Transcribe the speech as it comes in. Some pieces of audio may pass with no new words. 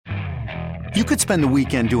You could spend the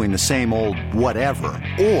weekend doing the same old whatever,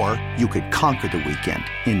 or you could conquer the weekend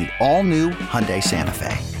in the all-new Hyundai Santa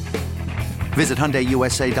Fe. Visit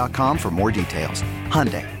HyundaiUSA.com for more details.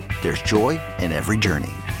 Hyundai, there's joy in every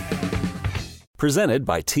journey. Presented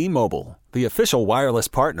by T-Mobile, the official wireless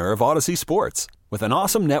partner of Odyssey Sports. With an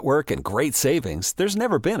awesome network and great savings, there's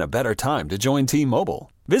never been a better time to join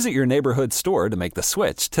T-Mobile. Visit your neighborhood store to make the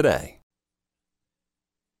switch today.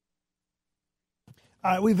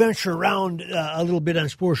 All right, we venture around a little bit on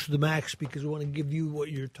Sports to the Max because we want to give you what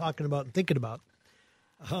you're talking about and thinking about.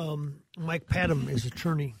 Mike Padham is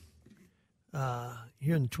attorney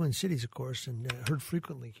here in the Twin Cities, of course, and heard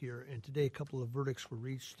frequently here. And today a couple of verdicts were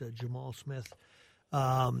reached. Jamal Smith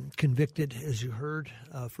convicted, as you heard,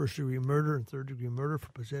 first-degree murder and third-degree murder for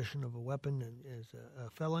possession of a weapon and as a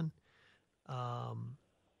felon.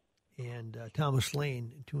 And Thomas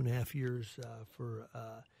Lane, 2.5 years for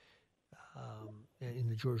in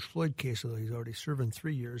the George Floyd case, although he's already serving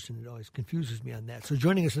 3 years, and it always confuses me on that. So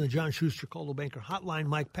joining us on the John Schuster Coldwell Banker Hotline,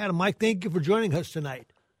 Mike Padham. Mike, thank you for joining us tonight.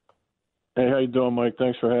 Hey, how you doing, Mike?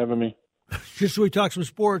 Thanks for having me. Just so we talk some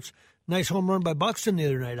sports, nice home run by Buxton the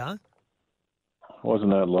other night, huh?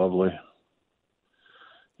 Wasn't that lovely?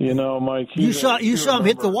 You know, Mike. You saw him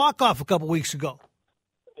hit the walk-off a couple weeks ago.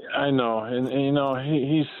 I know, and you know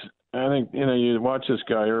he's. I think you watch this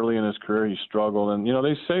guy early in his career. He struggled, and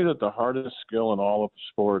they say that the hardest skill in all of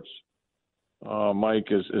sports, Mike,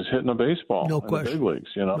 is hitting a baseball. No in question. the big leagues.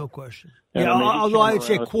 No question. And yeah, I mean, although I'd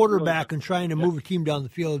say quarterback and trying to move a team down the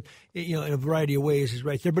field, in a variety of ways is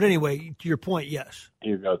right there. But anyway, to your point, yes.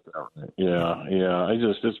 You got that right. Yeah.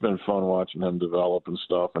 It's been fun watching him develop and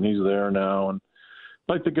stuff, and he's there now, and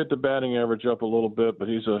I'd like to get the batting average up a little bit, but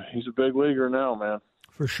he's a big leaguer now, man.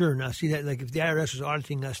 For sure. Now, see that, like if the IRS was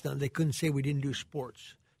auditing us, they couldn't say we didn't do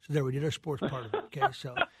sports. So there, we did our sports part of it. Okay,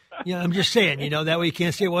 so I'm just saying, that way you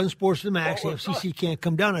can't say it wasn't Sports to the Max. The FCC can't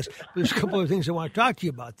come down us. But there's a couple of things I want to talk to you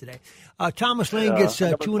about today. Thomas Lane gets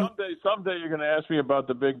someday you're going to ask me about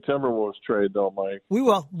the big Timberwolves trade, though, Mike. We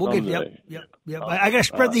will. We'll get. Yep. I got to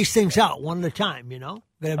spread these things out one at a time. Got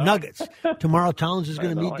to have nuggets. Tomorrow, Towns is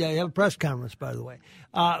going to meet. Have a press conference, by the way.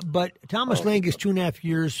 But Thomas Lane gets 2.5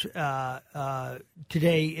 years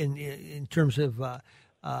today in terms of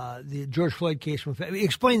the George Floyd case.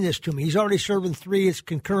 Explain this to me. He's already serving 3. It's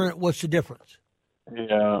concurrent. What's the difference?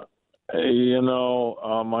 Yeah.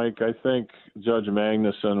 Mike, I think Judge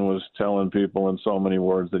Magnuson was telling people in so many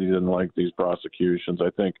words that he didn't like these prosecutions.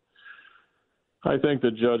 I think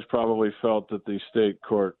the judge probably felt that the state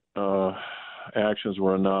court actions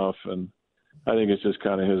were enough, and I think it's just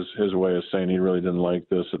kind of his way of saying he really didn't like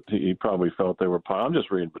this. He probably felt they were. I'm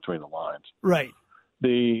just reading between the lines. Right.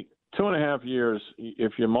 The 2.5 years,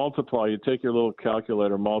 if you multiply, you take your little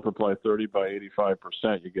calculator, multiply 30 by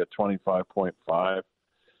 85%, you get 25.5.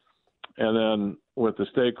 And then with the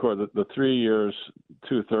state court, the 3 years,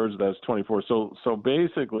 2/3 of that's 24. So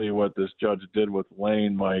basically what this judge did with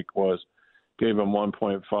Lane, Mike, was gave him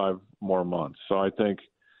 1.5 more months. So I think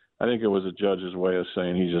it was a judge's way of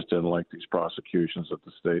saying he just didn't like these prosecutions at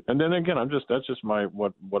the state. And then again, that's just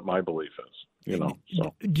what my belief is,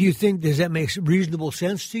 So. Do you think, does that make reasonable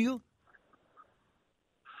sense to you?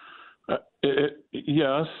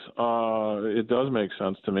 Yes, it does make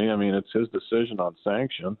sense to me. I mean, it's his decision on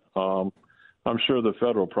sanction. I'm sure the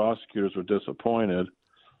federal prosecutors were disappointed.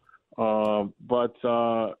 But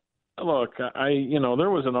look, there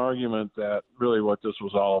was an argument that really what this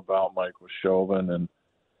was all about, Mike, was Chauvin,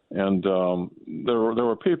 and there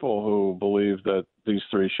were people who believed that these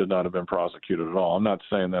 3 should not have been prosecuted at all. I'm not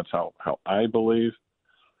saying that's how I believe,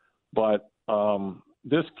 but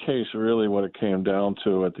this case, really what it came down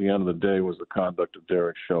to at the end of the day was the conduct of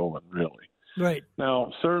Derek Chauvin, really. Right.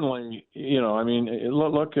 Now, certainly,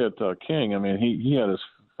 look at King. I mean, he had his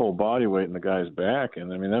full body weight in the guy's back,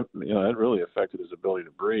 and I mean, that really affected his ability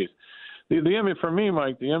to breathe. The image, for me,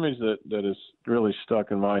 Mike, the image that is really stuck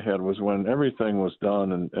in my head was when everything was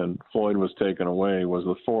done and Floyd was taken away, was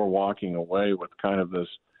the 4 walking away with kind of this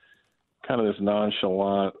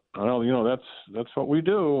nonchalant, that's what we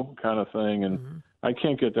do kind of thing, and I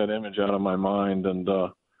can't get that image out of my mind. And,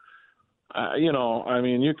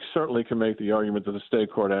 you certainly can make the argument that the state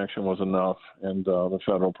court action was enough and the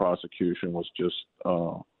federal prosecution was just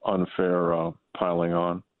unfair piling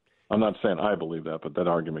on. I'm not saying I believe that, but that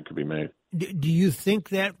argument could be made. Do you think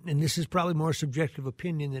that, and this is probably more subjective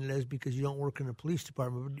opinion than it is because you don't work in the police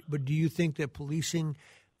department, but do you think that policing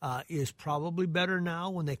is probably better now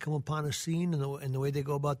when they come upon a scene and the way they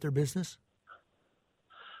go about their business?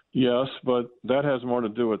 Yes, but that has more to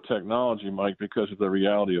do with technology, Mike, because of the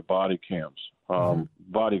reality of body cams.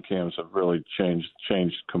 Body cams have really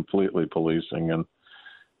changed completely policing, and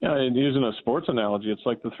Yeah, and using a sports analogy, it's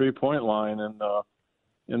like the 3-point line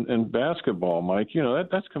in basketball, Mike.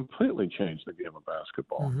 That's completely changed the game of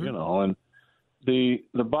basketball. Mm-hmm. And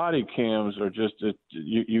the body cams are just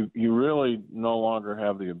you really no longer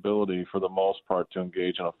have the ability, for the most part, to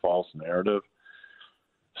engage in a false narrative.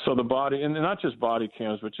 So the body, and not just body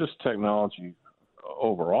cams, but just technology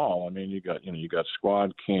overall. I mean, you got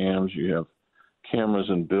squad cams, you have cameras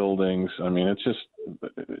in buildings. I mean,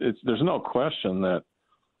 there's no question that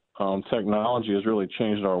technology has really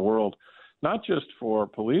changed our world, not just for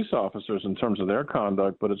police officers in terms of their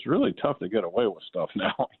conduct, but it's really tough to get away with stuff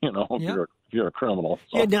now, if you're a criminal.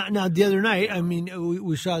 So. Yeah, now the other night, I mean,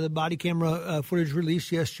 we saw the body camera footage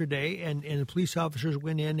released yesterday, and the police officers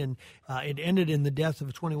went in, and it ended in the death of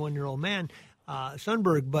a 21-year-old man,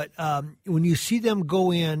 Sundberg. But when you see them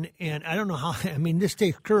go in, and I don't know how, I mean, this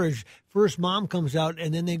takes courage. First, mom comes out,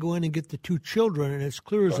 and then they go in and get the two children, and it's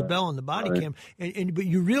clear as a bell on the body cam. But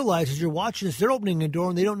you realize as you're watching this, they're opening a door,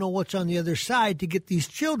 and they don't know what's on the other side to get these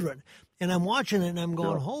children. And I'm watching it, and I'm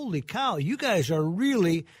going, holy cow, you guys are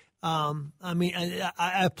really... I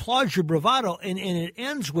applaud your bravado, and it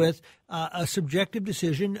ends with a subjective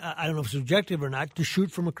decision. I don't know if it's subjective or not, to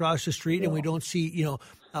shoot from across the street, and we don't see,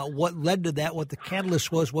 what led to that, what the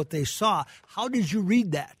catalyst was, what they saw. How did you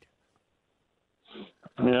read that?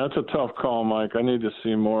 Yeah, it's a tough call, Mike. I need to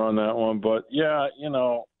see more on that one, but yeah,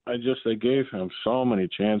 they gave him so many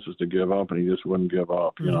chances to give up, and he just wouldn't give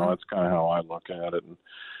up. Mm-hmm. That's kind of how I look at it.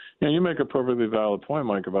 And you make a perfectly valid point,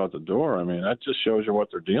 Mike, about the door. I mean, that just shows you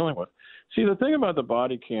what they're dealing with. See, the thing about the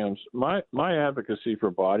body cams, my advocacy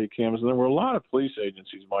for body cams, and there were a lot of police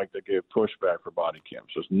agencies, Mike, that gave pushback for body cams.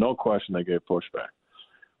 There's no question they gave pushback.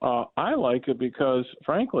 I like it because,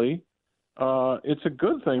 frankly, it's a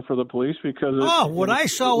good thing for the police because... what I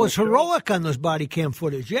saw was heroic on those body cam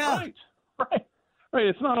footage, yeah. Right.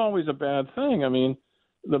 It's not always a bad thing. I mean,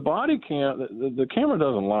 the body cam, the camera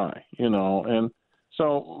doesn't lie, and...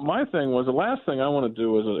 So my thing was, the last thing I want to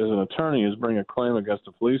do as an attorney is bring a claim against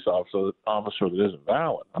a police officer that isn't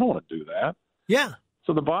valid. I don't want to do that. Yeah.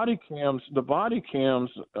 So the body cams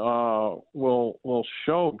will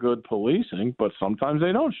show good policing, but sometimes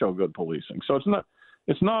they don't show good policing. So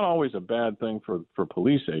it's not always a bad thing for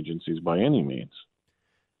police agencies by any means.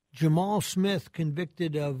 Jamal Smith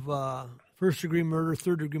convicted of first-degree murder,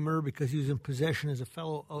 third-degree murder because he was in possession as of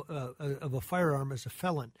a firearm as a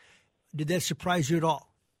felon. Did that surprise you at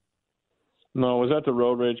all? No, was that the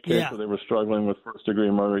road rage case where they were struggling with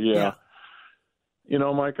first-degree murder? Yeah.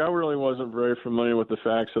 Mike, I really wasn't very familiar with the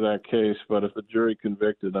facts of that case, but if the jury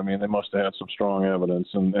convicted, I mean, they must have had some strong evidence.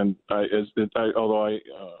 Although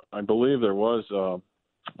I believe there was,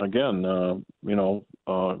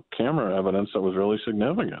 camera evidence that was really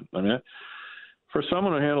significant. I mean, for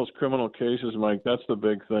someone who handles criminal cases, Mike, that's the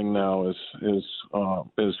big thing now is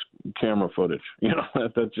camera footage. It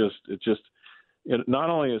not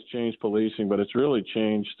only has changed policing, but it's really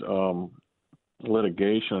changed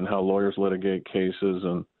litigation and how lawyers litigate cases.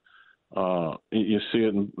 And you see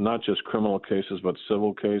it in not just criminal cases, but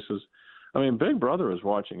civil cases. I mean, Big Brother is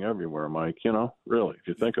watching everywhere, Mike, really, if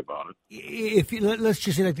you think about it. Let's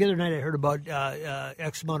just say, like the other night I heard about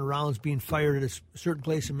X amount of rounds being fired at a certain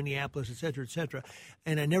place in Minneapolis, et cetera,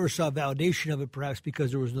 and I never saw validation of it, perhaps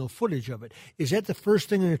because there was no footage of it. Is that the first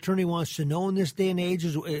thing an attorney wants to know in this day and age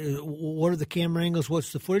is what are the camera angles,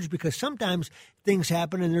 what's the footage? Because sometimes things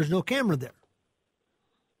happen and there's no camera there.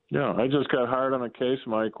 Yeah, I just got hired on a case,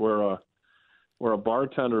 Mike, where a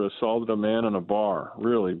bartender assaulted a man in a bar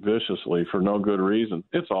really viciously for no good reason.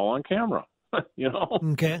 It's all on camera,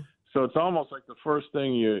 Okay. So it's almost like the first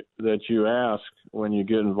thing that you ask when you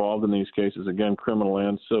get involved in these cases, again, criminal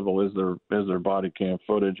and civil, is there body cam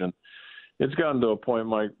footage? And it's gotten to a point,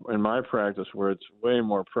 Mike, in my practice where it's way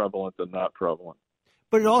more prevalent than not prevalent.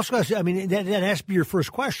 But it also has, that has to be your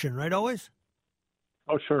first question, right, always?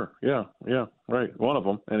 Oh, sure. Yeah, right. One of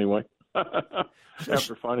them, anyway.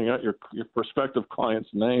 After finding out your prospective client's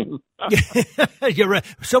name. You're right.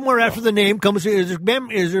 Somewhere after the name comes, is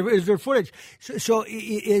there footage? So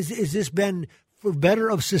is this been for better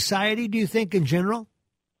of society, do you think, in general?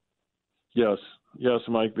 Yes,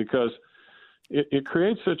 Mike, because it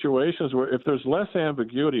creates situations where if there's less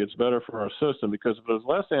ambiguity, it's better for our system, because if there's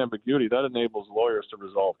less ambiguity, that enables lawyers to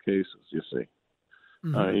resolve cases, you see.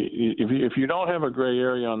 Mm-hmm. If you don't have a gray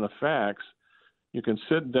area on the facts, you can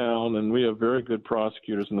sit down, and we have very good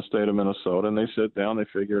prosecutors in the state of Minnesota, and they sit down, they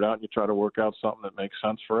figure it out, and you try to work out something that makes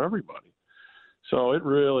sense for everybody. So it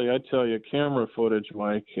really, I tell you, camera footage,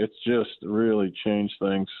 Mike, it's just really changed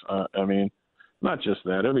things. Not just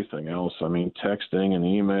that, everything else. I mean, texting and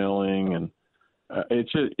emailing, and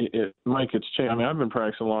Mike, it's changed. I mean, I've been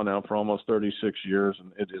practicing law now for almost 36 years,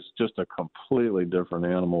 and it is just a completely different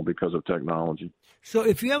animal because of technology. So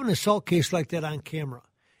if you have an assault case like that on camera,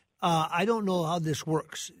 I don't know how this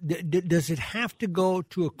works. Does it have to go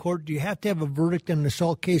to a court? Do you have to have a verdict on an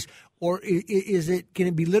assault case, or can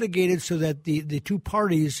it be litigated so that the two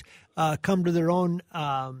parties come to their own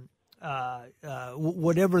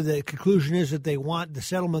whatever the conclusion is that they want, the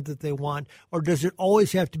settlement that they want, or does it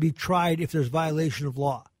always have to be tried if there's violation of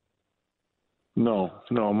law? No,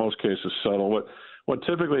 in most cases settle. What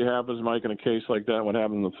typically happens, Mike, in a case like that, what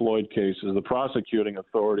happened in the Floyd case, is the prosecuting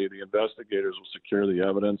authority, the investigators will secure the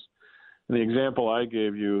evidence. In the example I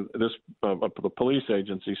gave you, the police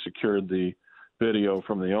agency secured the video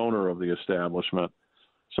from the owner of the establishment.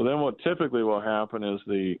 So then what typically will happen is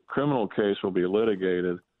the criminal case will be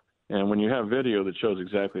litigated, and when you have video that shows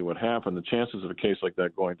exactly what happened, the chances of a case like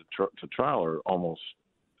that going to trial are almost,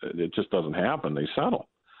 it just doesn't happen. They settle.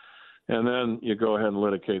 And then you go ahead and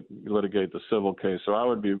litigate the civil case. So I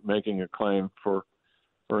would be making a claim for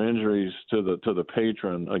injuries to the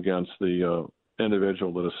patron against the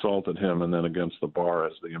individual that assaulted him, and then against the bar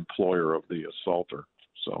as the employer of the assaulter.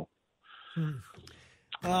 So,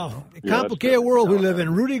 wow, a complicated world we live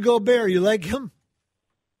in. Rudy Gobert, you like him?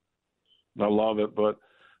 I love it, but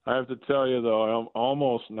I have to tell you though,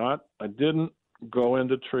 I didn't go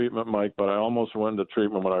into treatment, Mike, but I almost went into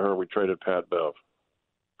treatment when I heard we traded Pat Bev.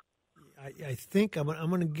 I think I'm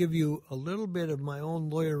going to give you a little bit of my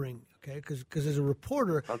own lawyering, okay? Because as a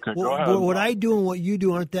reporter, what I do and what you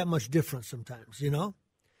do aren't that much different sometimes, you know?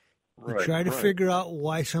 Right, you try to figure out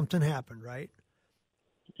why something happened, right?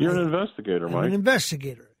 You're an investigator, Mike. I'm an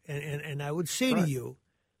investigator. And I would say to you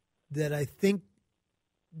that I think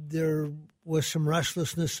there was some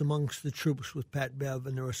restlessness amongst the troops with Pat Bev,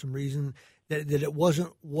 and there was some reason that it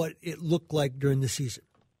wasn't what it looked like during the season.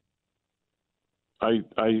 I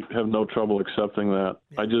have no trouble accepting that.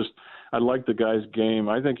 Yeah. I like the guy's game.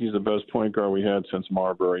 I think he's the best point guard we had since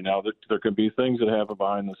Marbury. Now there could be things that happen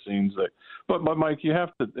behind the scenes but Mike, you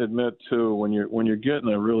have to admit too, when you're getting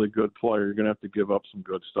a really good player, you're going to have to give up some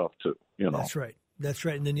good stuff too. You know. That's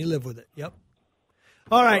right, and then you live with it. Yep.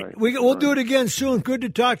 All right, we'll do it again soon. Good to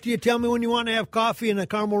talk to you. Tell me when you want to have coffee and a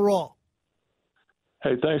caramel roll.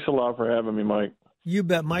 Hey, thanks a lot for having me, Mike. You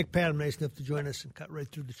bet. Mike Padam, nice enough to join us and cut right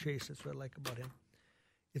through the chase. That's what I like about him.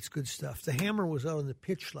 It's good stuff. The Hammer was out on the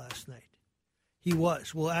pitch last night. He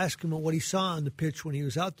was. We'll ask him what he saw on the pitch when he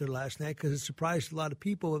was out there last night, because it surprised a lot of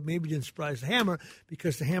people, but maybe didn't surprise the Hammer,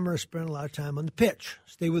 because the Hammer has spent a lot of time on the pitch.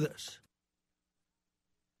 Stay with us.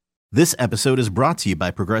 This episode is brought to you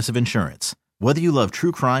by Progressive Insurance. Whether you love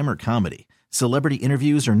true crime or comedy, celebrity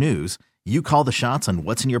interviews or news, you call the shots on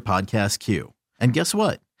what's in your podcast queue. And guess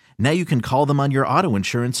what? Now you can call them on your auto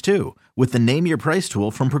insurance too, with the Name Your Price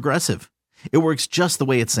tool from Progressive. It works just the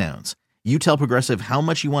way it sounds. You tell Progressive how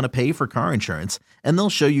much you want to pay for car insurance, and they'll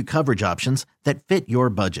show you coverage options that fit your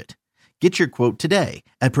budget. Get your quote today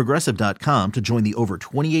at Progressive.com to join the over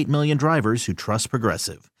 28 million drivers who trust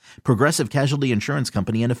Progressive. Progressive Casualty Insurance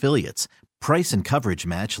Company and Affiliates. Price and coverage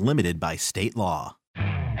match limited by state law.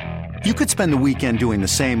 You could spend the weekend doing the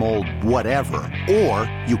same old whatever,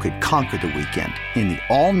 or you could conquer the weekend in the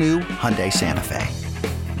all-new Hyundai Santa Fe.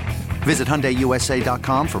 Visit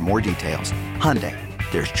HyundaiUSA.com for more details. Hyundai,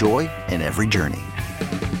 there's joy in every journey.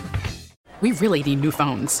 We really need new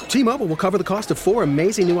phones. T-Mobile will cover the cost of 4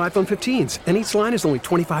 amazing new iPhone 15s, and each line is only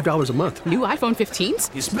 $25 a month. New iPhone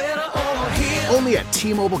 15s? It's better over here. Only at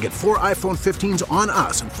T-Mobile, get 4 iPhone 15s on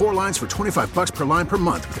us and 4 lines for $25 per line per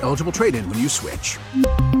month with eligible trade-in when you switch.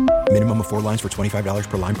 Minimum of 4 lines for $25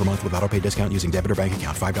 per line per month with autopay discount using debit or bank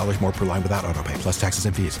account. $5 more per line without autopay, plus taxes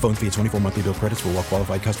and fees. Phone fee at 24 monthly bill credits for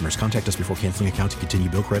well-qualified customers. Contact us before canceling account to continue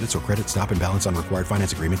bill credits or credit stop and balance on required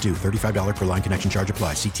finance agreement due. $35 per line connection charge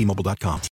applies. See T-Mobile.com.